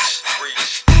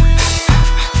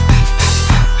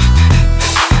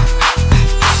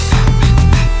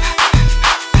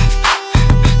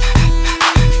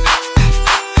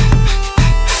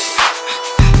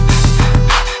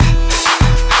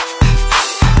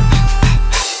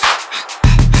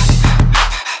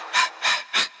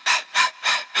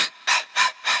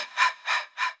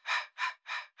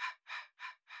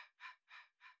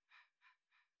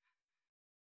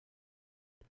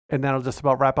 And that'll just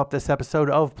about wrap up this episode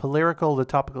of Polyrical, the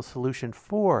topical solution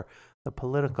for the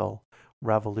political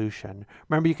revolution.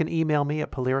 Remember, you can email me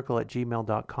at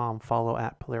polyrical@gmail.com, follow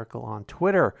at Polyrical on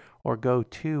Twitter, or go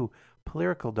to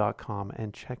polyrical.com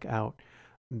and check out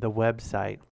the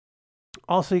website.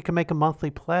 Also, you can make a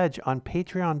monthly pledge on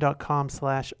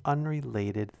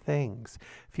patreon.com/unrelatedthings.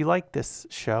 If you like this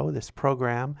show, this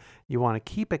program, you want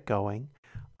to keep it going,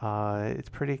 it's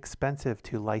pretty expensive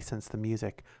to license the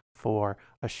music for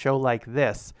a show like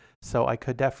this, so I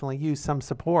could definitely use some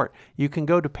support. You can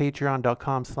go to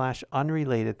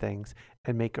patreon.com/unrelatedthings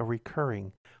and make a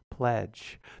recurring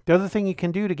pledge. The other thing you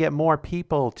can do to get more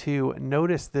people to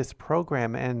notice this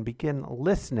program and begin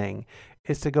listening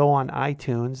is to go on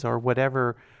iTunes or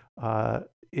whatever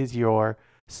is your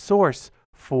source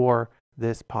for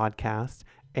this podcast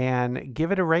and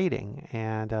give it a rating.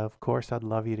 And of course, I'd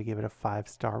love you to give it a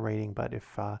 5-star rating. But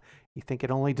if you think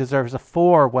it only deserves a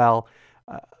 4, well,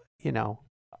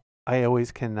 I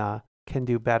always can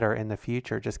do better in the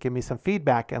future. Just give me some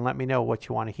feedback and let me know what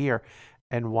you want to hear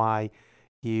and why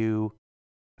you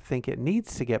think it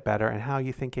needs to get better and how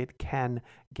you think it can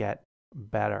get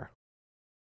better.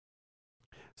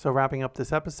 So wrapping up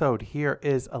this episode, here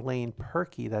is Elaine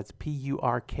Purkey, that's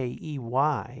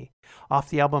Purkey, off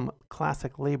the album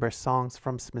Classic Labor Songs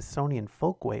from Smithsonian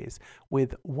Folkways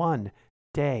with One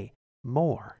Day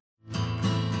More.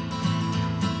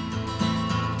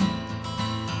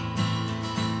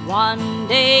 One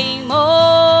day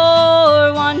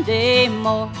more, one day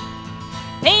more.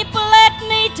 People, let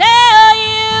me tell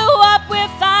you what we're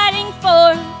fighting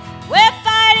for. We're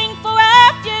fighting for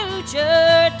our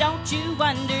future, don't you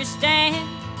understand?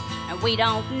 And we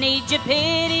don't need your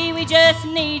pity, we just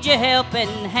need your helping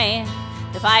hand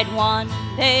to fight one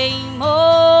day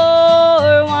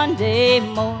more, one day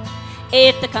more.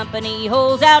 If the company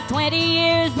holds out 20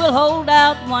 years, we'll hold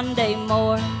out one day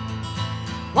more.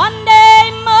 One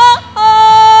day more,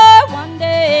 one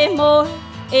day more.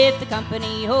 If the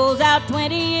company holds out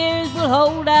 20 years, we'll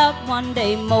hold out one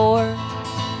day more.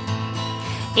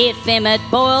 If Emmett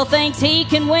Boyle thinks he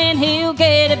can win, he'll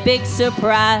get a big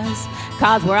surprise.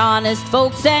 'Cause we're honest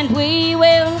folks and we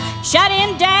will shut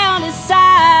him down his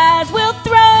size. We'll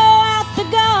throw out the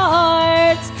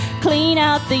guards, clean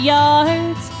out the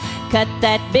yards, cut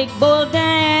that big bull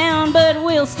down, but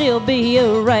we'll still be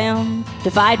around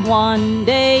to fight one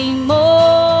day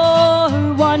more,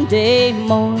 one day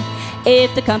more.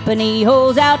 If the company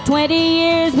holds out 20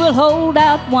 years, we'll hold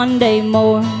out one day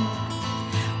more.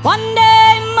 One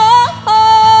day more,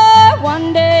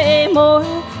 one day more.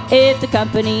 If the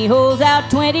company holds out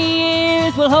 20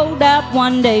 years, we'll hold out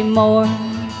one day more.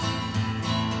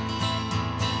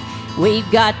 We've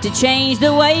got to change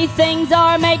the way things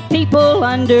are, make people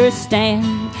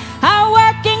understand. Our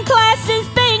working class is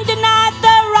being denied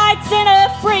the rights in a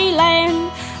free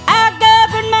land. Our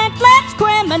government lets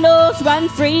criminals run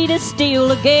free to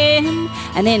steal again,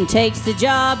 and then takes the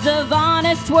jobs of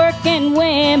honest working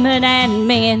women and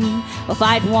men. We'll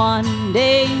fight one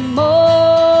day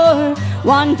more,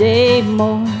 one day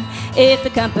more. If the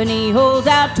company holds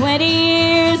out 20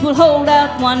 years, we'll hold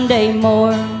out one day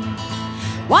more.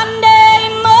 One day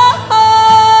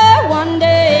more, one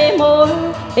day more.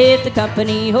 If the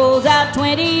company holds out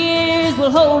 20 years,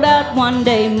 we'll hold out one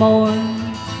day more.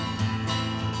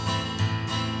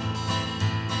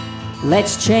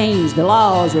 Let's change the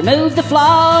laws, remove the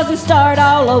flaws, and start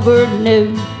all over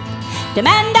new.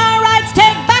 Demand our rights,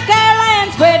 take back our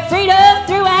land, spread freedom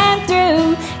through and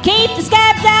through. Keep the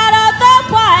scabs out of the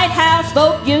White House,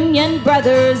 vote union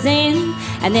brothers in,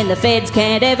 and then the feds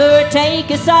can't ever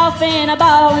take us off in a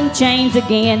ball and chains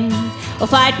again. We'll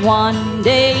fight one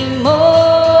day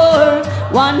more,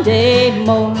 one day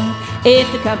more.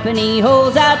 If the company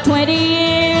holds out 20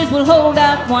 years, we'll hold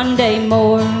out one day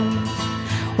more.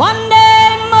 One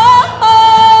day more,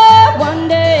 one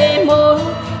day more.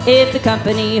 If the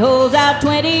company holds out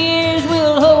 20 years,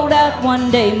 we'll hold out one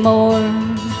day more.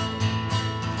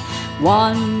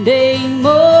 One day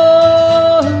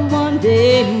more, one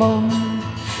day more.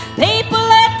 People,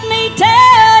 let me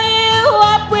tell you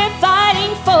what we're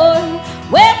fighting for.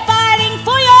 We're fighting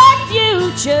for your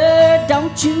future,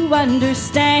 don't you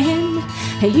understand?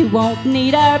 You won't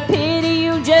need our pity,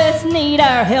 you just need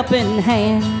our helping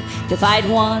hand to fight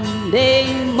one day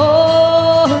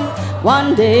more,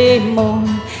 one day more.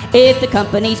 If the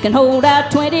companies can hold out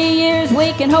 20 years,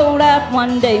 we can hold out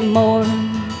one day more.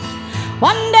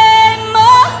 One day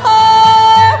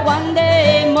more, one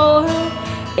day more.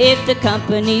 If the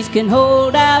companies can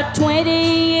hold out 20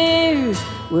 years,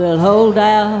 we'll hold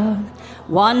out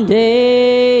one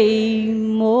day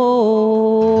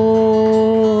more.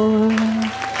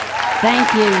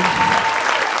 Thank you.